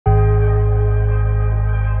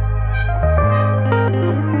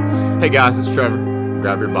Hey guys, it's Trevor.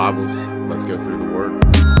 Grab your Bibles. Let's go through the Word.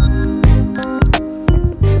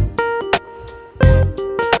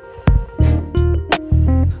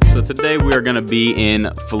 So today we are going to be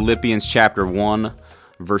in Philippians chapter 1,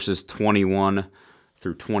 verses 21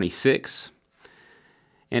 through 26.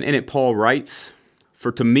 And in it Paul writes,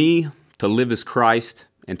 "For to me, to live is Christ,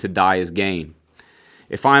 and to die is gain.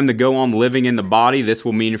 If I am to go on living in the body, this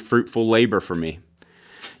will mean fruitful labor for me.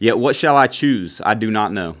 Yet what shall I choose? I do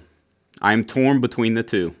not know. I am torn between the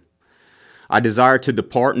two. I desire to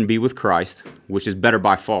depart and be with Christ, which is better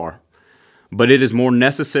by far. But it is more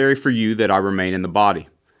necessary for you that I remain in the body.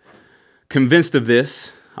 Convinced of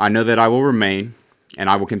this, I know that I will remain,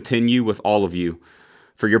 and I will continue with all of you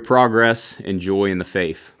for your progress and joy in the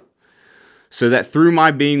faith, so that through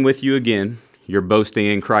my being with you again, your boasting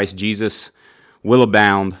in Christ Jesus will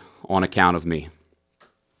abound on account of me."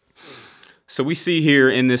 So we see here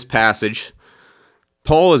in this passage,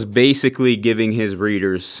 Paul is basically giving his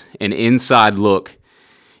readers an inside look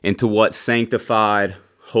into what sanctified,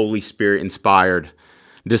 Holy Spirit-inspired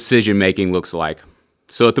decision-making looks like.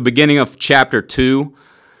 So at the beginning of chapter 2,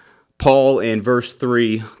 Paul in verse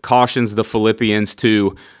 3 cautions the Philippians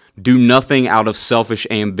to do nothing out of selfish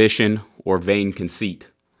ambition or vain conceit.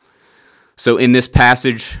 So in this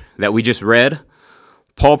passage that we just read,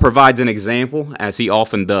 Paul provides an example, as he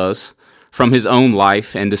often does, from his own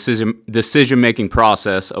life and decision-making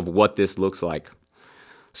process of what this looks like.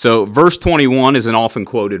 So verse 21 is an often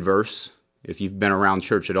quoted verse. If you've been around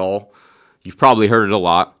church at all, you've probably heard it a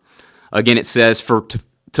lot. Again, it says, "For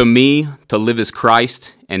to me, to live is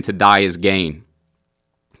Christ, and to die is gain."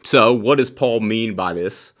 So what does Paul mean by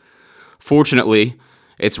this? Fortunately,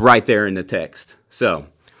 it's right there in the text. So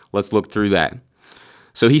let's look through that.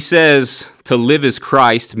 So he says to live as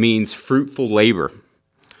Christ means fruitful labor,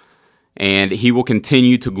 and he will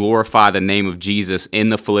continue to glorify the name of Jesus in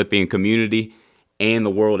the Philippian community and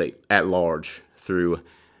the world at large through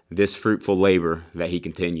this fruitful labor that he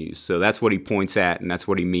continues. So that's what he points at, and that's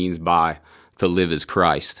what he means by to live as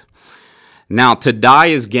Christ. Now, to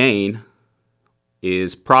die as gain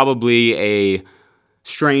is probably a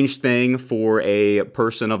strange thing for a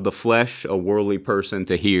person of the flesh, a worldly person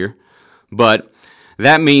to hear, but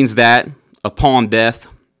that means that upon death,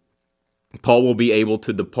 Paul will be able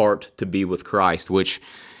to depart to be with Christ, which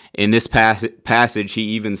in this passage he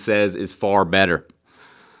even says is far better.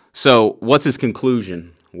 So what's his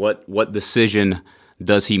conclusion? What decision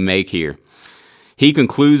does he make here? He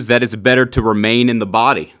concludes that it's better to remain in the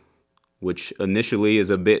body, which initially is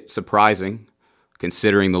a bit surprising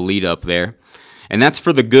considering the lead up there. And that's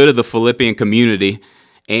for the good of the Philippian community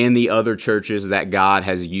and the other churches that God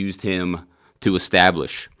has used him to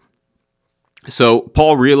establish. So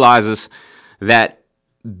Paul realizes that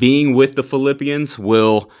being with the Philippians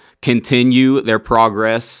will continue their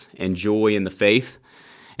progress and joy in the faith,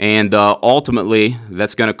 and ultimately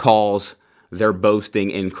that's going to cause their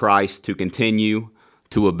boasting in Christ to continue,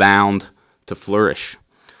 to abound, to flourish.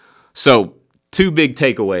 So 2 big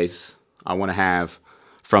takeaways I want to have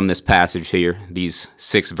from this passage here, these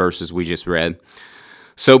 6 verses we just read.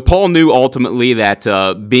 So Paul knew ultimately that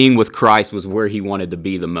being with Christ was where he wanted to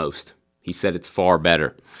be the most. He said it's far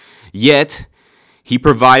better. Yet, he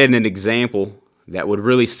provided an example that would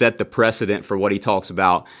really set the precedent for what he talks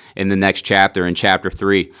about in the next chapter, in chapter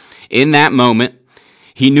 3. In that moment,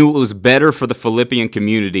 he knew it was better for the Philippian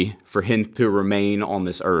community for him to remain on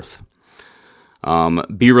this earth.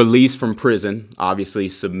 Be released from prison, obviously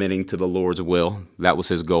submitting to the Lord's will. That was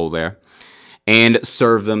his goal there. And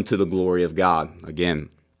serve them to the glory of God, again.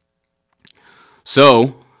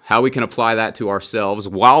 So, how we can apply that to ourselves,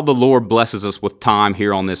 while the Lord blesses us with time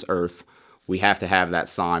here on this earth, we have to have that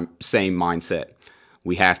same mindset.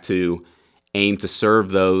 We have to aim to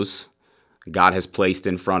serve those God has placed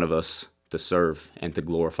in front of us to serve and to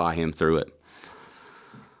glorify him through it.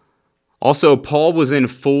 Also, Paul was in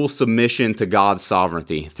full submission to God's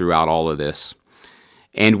sovereignty throughout all of this,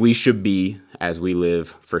 and we should be as we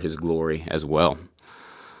live for his glory as well.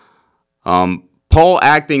 Paul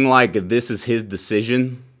acting like this is his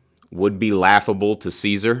decision would be laughable to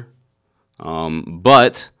Caesar,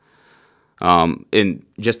 but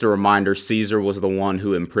just a reminder, Caesar was the one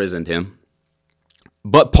who imprisoned him.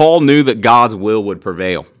 But Paul knew that God's will would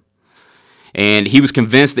prevail, and he was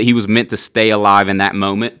convinced that he was meant to stay alive in that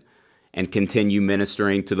moment and continue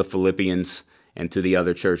ministering to the Philippians and to the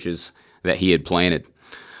other churches that he had planted.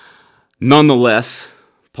 Nonetheless,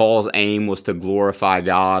 Paul's aim was to glorify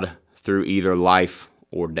God through either life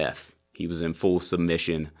or death. He was in full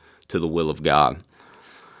submission to the will of God.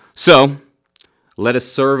 So, let us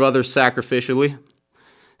serve others sacrificially,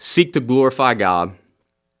 seek to glorify God,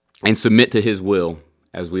 and submit to his will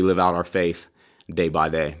as we live out our faith day by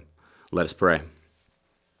day. Let us pray.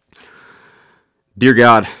 Dear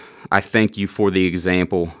God, I thank you for the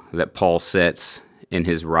example that Paul sets in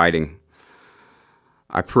his writing.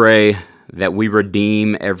 I pray that we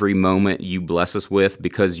redeem every moment you bless us with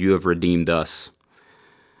because you have redeemed us,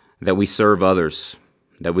 that we serve others,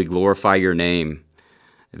 that we glorify your name,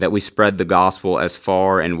 that we spread the gospel as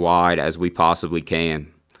far and wide as we possibly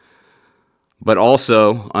can, but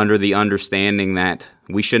also under the understanding that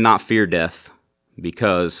we should not fear death,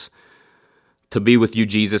 because to be with you,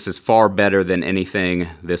 Jesus, is far better than anything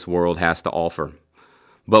this world has to offer.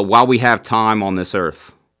 But while we have time on this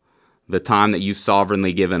earth, the time that you've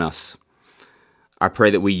sovereignly given us, I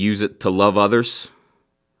pray that we use it to love others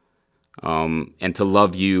and to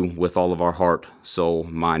love you with all of our heart, soul,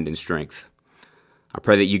 mind, and strength. I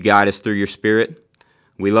pray that you guide us through your Spirit.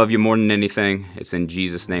 We love you more than anything. It's in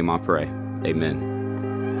Jesus' name I pray.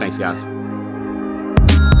 Amen. Thanks, guys.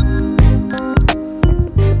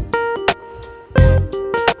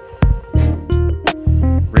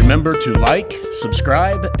 Remember to like,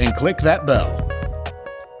 subscribe, and click that bell.